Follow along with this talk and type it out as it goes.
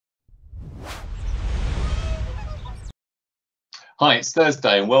Hi, it's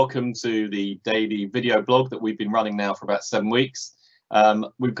Thursday and welcome to the daily video blog that we've been running now for about 7 weeks.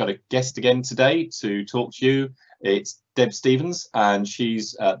 We've got a guest again today to talk to you. It's Deb Stevens and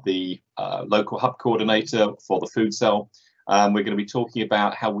she's the local hub coordinator for the food cell. We're going to be talking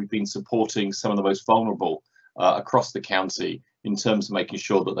about how we've been supporting some of the most vulnerable across the county in terms of making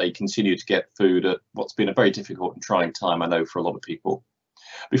sure that they continue to get food at what's been a very difficult and trying time, I know, for a lot of people.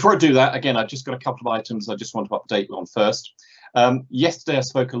 Before I do that, again, I've just got a couple of items I just want to update you on first. Yesterday, I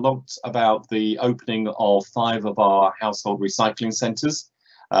spoke a lot about the opening of 5 of our household recycling centres.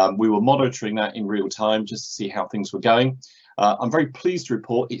 We were monitoring that in real time just to see how things were going. I'm very pleased to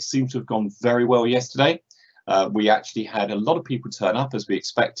report it seemed to have gone very well yesterday. We actually had a lot of people turn up as we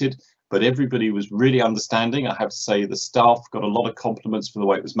expected, but everybody was really understanding. I have to say the staff got a lot of compliments for the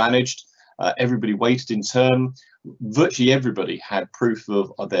way it was managed. Everybody waited in turn. Virtually everybody had proof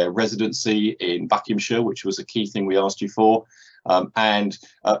of their residency in Buckinghamshire, which was a key thing we asked you for.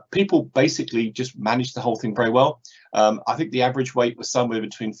 People basically just managed the whole thing very well. I think the average wait was somewhere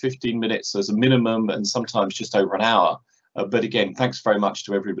between 15 minutes as a minimum and sometimes just over an hour. But again, thanks very much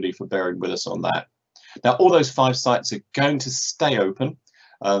to everybody for bearing with us on that. Now, all those 5 sites are going to stay open.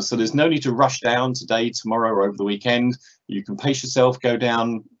 So there's no need to rush down today, tomorrow, or over the weekend. You can pace yourself, go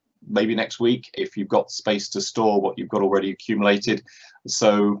down maybe next week if you've got space to store what you've got already accumulated.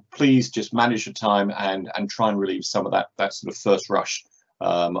 So please just manage your time and try and relieve some of that sort of first rush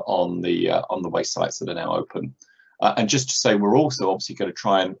on the waste sites that are now open. And just to say, we're also obviously going to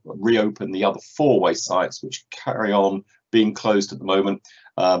try and reopen the other 4 waste sites which carry on being closed at the moment,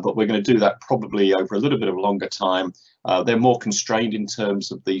 but we're going to do that probably over a little bit of a longer time. They're more constrained in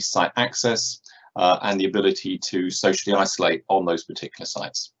terms of the site access and the ability to socially isolate on those particular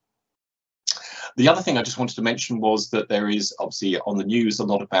sites. The other thing I just wanted to mention was that there is obviously on the news a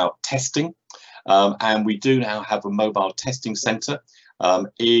lot about testing, and we do now have a mobile testing centre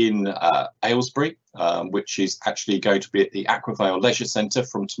in Aylesbury, which is actually going to be at the Aquavale Leisure Centre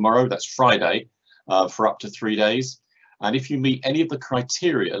from tomorrow, that's Friday, for up to 3 days. And if you meet any of the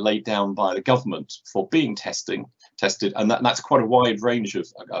criteria laid down by the government for being tested, and that's quite a wide range of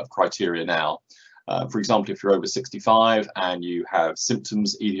criteria now. For example, if you're over 65 and you have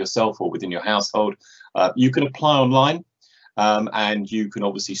symptoms either yourself or within your household, you can apply online and you can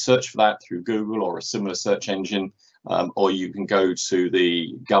obviously search for that through Google or a similar search engine, or you can go to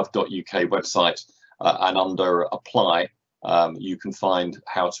the gov.uk website and under apply, you can find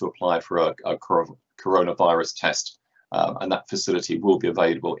how to apply for a coronavirus test. And that facility will be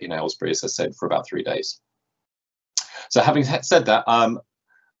available in Aylesbury, as I said, for about 3 days. So having said that,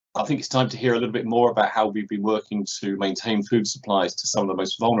 I think it's time to hear a little bit more about how we've been working to maintain food supplies to some of the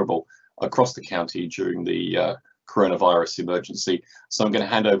most vulnerable across the county during the coronavirus emergency. So I'm going to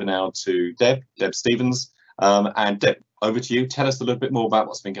hand over now to Deb Stevens. And Deb, over to you. Tell us a little bit more about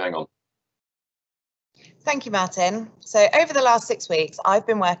what's been going on. Thank you, Martin. So over the last 6 weeks, I've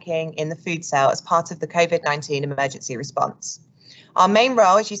been working in the food cell as part of the COVID-19 emergency response. Our main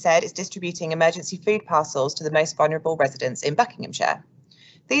role, as you said, is distributing emergency food parcels to the most vulnerable residents in Buckinghamshire.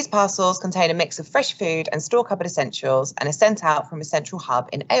 These parcels contain a mix of fresh food and store cupboard essentials and are sent out from a central hub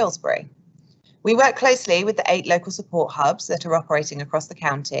in Aylesbury. We work closely with the 8 local support hubs that are operating across the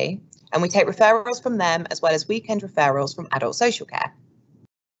county, and we take referrals from them as well as weekend referrals from adult social care.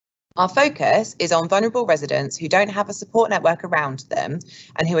 Our focus is on vulnerable residents who don't have a support network around them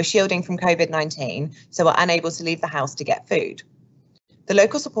and who are shielding from COVID-19, so are unable to leave the house to get food. The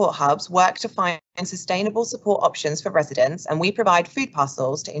local support hubs work to find sustainable support options for residents, and we provide food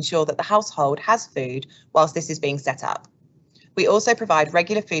parcels to ensure that the household has food whilst this is being set up. We also provide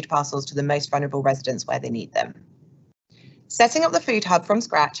regular food parcels to the most vulnerable residents where they need them. Setting up the food hub from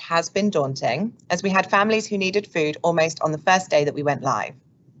scratch has been daunting, as we had families who needed food almost on the first day that we went live.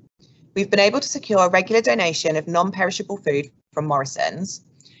 We've been able to secure a regular donation of non-perishable food from Morrison's,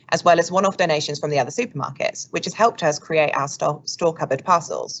 as well as one-off donations from the other supermarkets, which has helped us create our store cupboard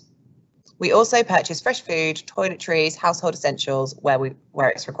parcels. We also purchase fresh food, toiletries, household essentials where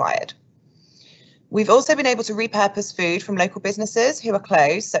it's required. We've also been able to repurpose food from local businesses who are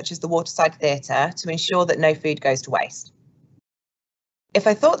closed, such as the Waterside Theatre, to ensure that no food goes to waste. If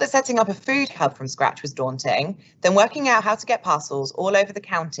I thought that setting up a food hub from scratch was daunting, then working out how to get parcels all over the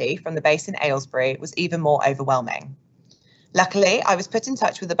county from the base in Aylesbury was even more overwhelming. Luckily, I was put in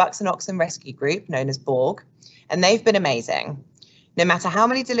touch with the Bucks and Oxen Rescue Group, known as BORG, and they've been amazing. No matter how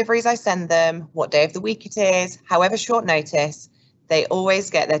many deliveries I send them, what day of the week it is, however short notice, they always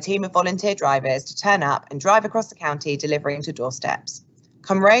get their team of volunteer drivers to turn up and drive across the county delivering to doorsteps.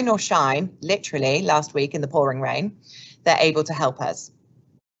 Come rain or shine, literally last week in the pouring rain, they're able to help us.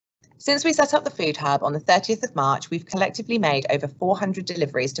 Since we set up the Food Hub on the 30th of March, we've collectively made over 400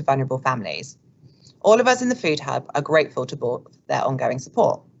 deliveries to vulnerable families. All of us in the Food Hub are grateful to their ongoing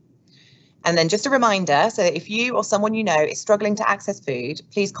support. And then just a reminder, so that if you or someone you know is struggling to access food,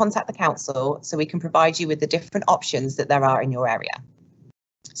 please contact the council so we can provide you with the different options that there are in your area.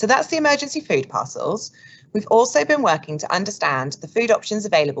 So that's the emergency food parcels. We've also been working to understand the food options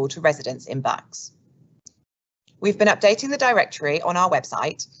available to residents in Bucks. We've been updating the directory on our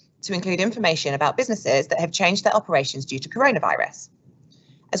website to include information about businesses that have changed their operations due to coronavirus.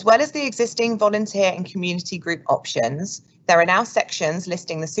 As well as the existing volunteer and community group options, there are now sections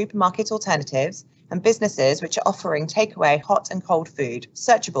listing the supermarket alternatives and businesses which are offering takeaway hot and cold food,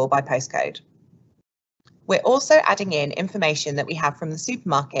 searchable by postcode. We're also adding in information that we have from the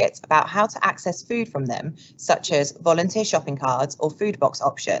supermarkets about how to access food from them, such as volunteer shopping cards or food box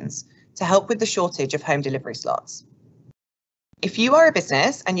options, to help with the shortage of home delivery slots. If you are a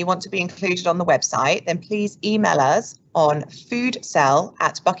business and you want to be included on the website, then please email us on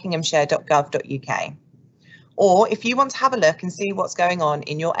foodcell@buckinghamshire.gov.uk. Or if you want to have a look and see what's going on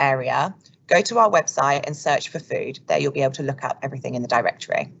in your area, go to our website and search for food. There you'll be able to look up everything in the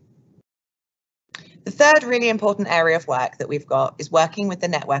directory. The third really important area of work that we've got is working with the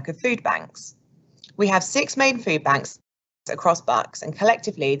network of food banks. We have 6 main food banks across Bucks, and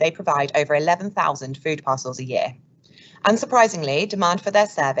collectively they provide over 11,000 food parcels a year. Unsurprisingly, demand for their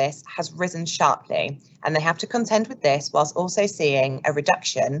service has risen sharply, and they have to contend with this whilst also seeing a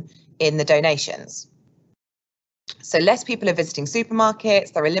reduction in the donations. So less people are visiting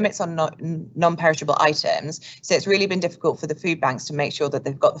supermarkets, there are limits on non-perishable items, so it's really been difficult for the food banks to make sure that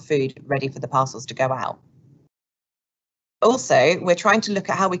they've got the food ready for the parcels to go out. Also, we're trying to look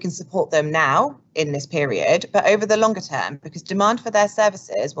at how we can support them now in this period, but over the longer term, because demand for their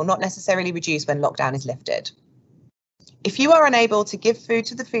services will not necessarily reduce when lockdown is lifted. If you are unable to give food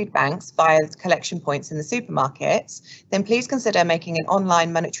to the food banks via collection points in the supermarkets, then please consider making an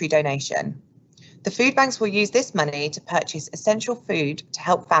online monetary donation. The food banks will use this money to purchase essential food to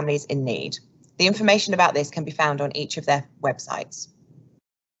help families in need. The information about this can be found on each of their websites.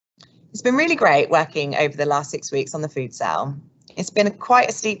 It's been really great working over the last 6 weeks on the food cell. It's been quite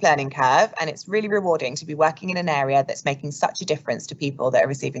a steep learning curve, and it's really rewarding to be working in an area that's making such a difference to people that are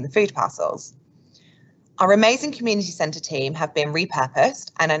receiving the food parcels. Our amazing community centre team have been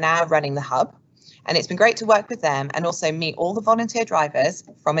repurposed and are now running the hub, and it's been great to work with them and also meet all the volunteer drivers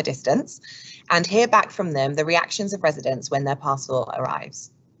from a distance and hear back from them the reactions of residents when their parcel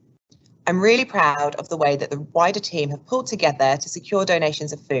arrives. I'm really proud of the way that the wider team have pulled together to secure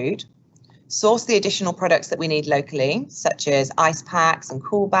donations of food, source the additional products that we need locally, such as ice packs and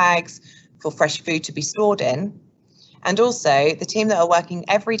cool bags for fresh food to be stored in, and also the team that are working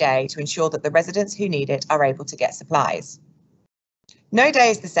every day to ensure that the residents who need it are able to get supplies. No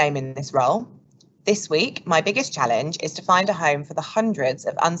day is the same in this role. This week, my biggest challenge is to find a home for the hundreds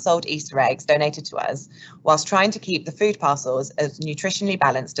of unsold Easter eggs donated to us, whilst trying to keep the food parcels as nutritionally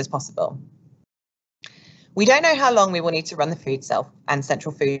balanced as possible. We don't know how long we will need to run the food cell and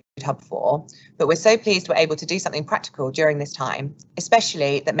central food hub for, but we're so pleased we're able to do something practical during this time,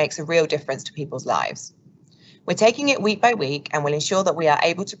 especially that makes a real difference to people's lives. We're taking it week by week and will ensure that we are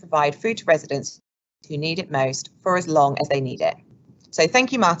able to provide food to residents who need it most for as long as they need it. So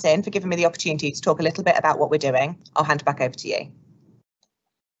thank you, Martin, for giving me the opportunity to talk a little bit about what we're doing. I'll hand it back over to you.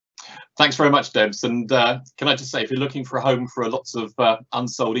 Thanks very much, Debs. And can I just say, if you're looking for a home for lots of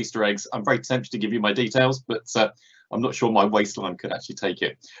unsold Easter eggs, I'm very tempted to give you my details, but I'm not sure my waistline could actually take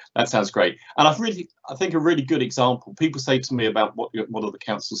it. That sounds great. And I think a really good example, people say to me about what are the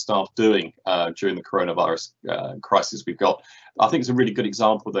council staff doing during the coronavirus crisis we've got. I think it's a really good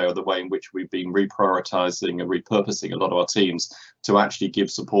example there of the way in which we've been reprioritising and repurposing a lot of our teams to actually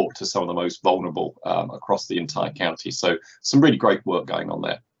give support to some of the most vulnerable across the entire county. So some really great work going on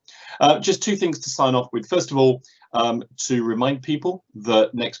there. Just 2 things to sign off with. First of all, to remind people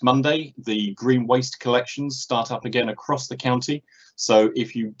that next Monday, the green waste collections start up again across the county. So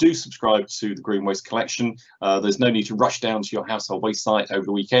if you do subscribe to the green waste collection, there's no need to rush down to your household waste site over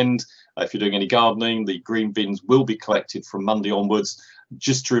the weekend. If you're doing any gardening, the green bins will be collected from Monday onwards.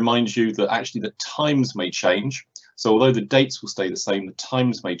 Just to remind you that actually the times may change. So although the dates will stay the same, the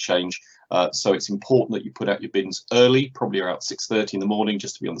times may change. So it's important that you put out your bins early, probably around 6:30 in the morning,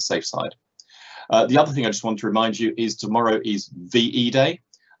 just to be on the safe side. The other thing I just want to remind you is tomorrow is VE Day.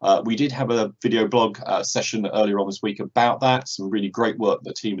 We did have a video blog session earlier on this week about that. Some really great work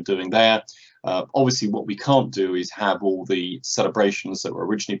the team are doing there. Obviously, what we can't do is have all the celebrations that were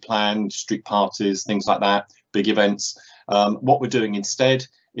originally planned, street parties, things like that, big events. What we're doing instead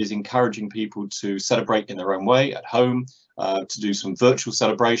is encouraging people to celebrate in their own way at home, to do some virtual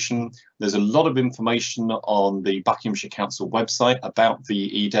celebration. There's a lot of information on the Buckinghamshire Council website about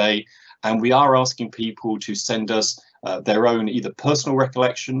VE Day, and we are asking people to send us their own either personal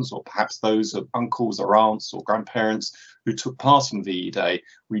recollections or perhaps those of uncles or aunts or grandparents who took part in VE Day.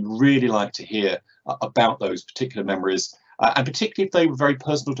 We'd really like to hear about those particular memories, and particularly if they were very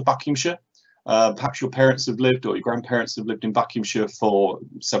personal to Buckinghamshire. Perhaps your parents have lived or your grandparents have lived in Buckinghamshire for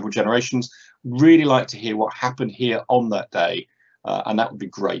several generations. Really like to hear what happened here on that day, and that would be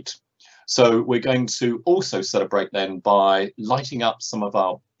great. So we're going to also celebrate then by lighting up some of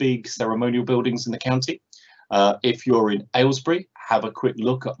our big ceremonial buildings in the county. If you're in Aylesbury, have a quick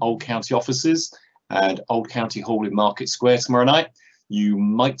look at Old County offices and Old County Hall in Market Square tomorrow night. You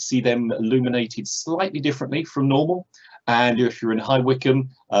might see them illuminated slightly differently from normal. And if you're in High Wycombe,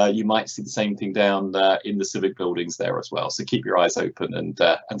 you might see the same thing down in the civic buildings there as well. So keep your eyes open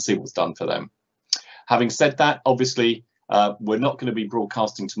and see what's done for them. Having said that, obviously, we're not going to be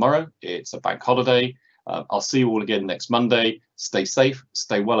broadcasting tomorrow. It's a bank holiday. I'll see you all again next Monday. Stay safe,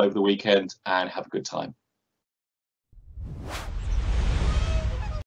 stay well over the weekend, and have a good time.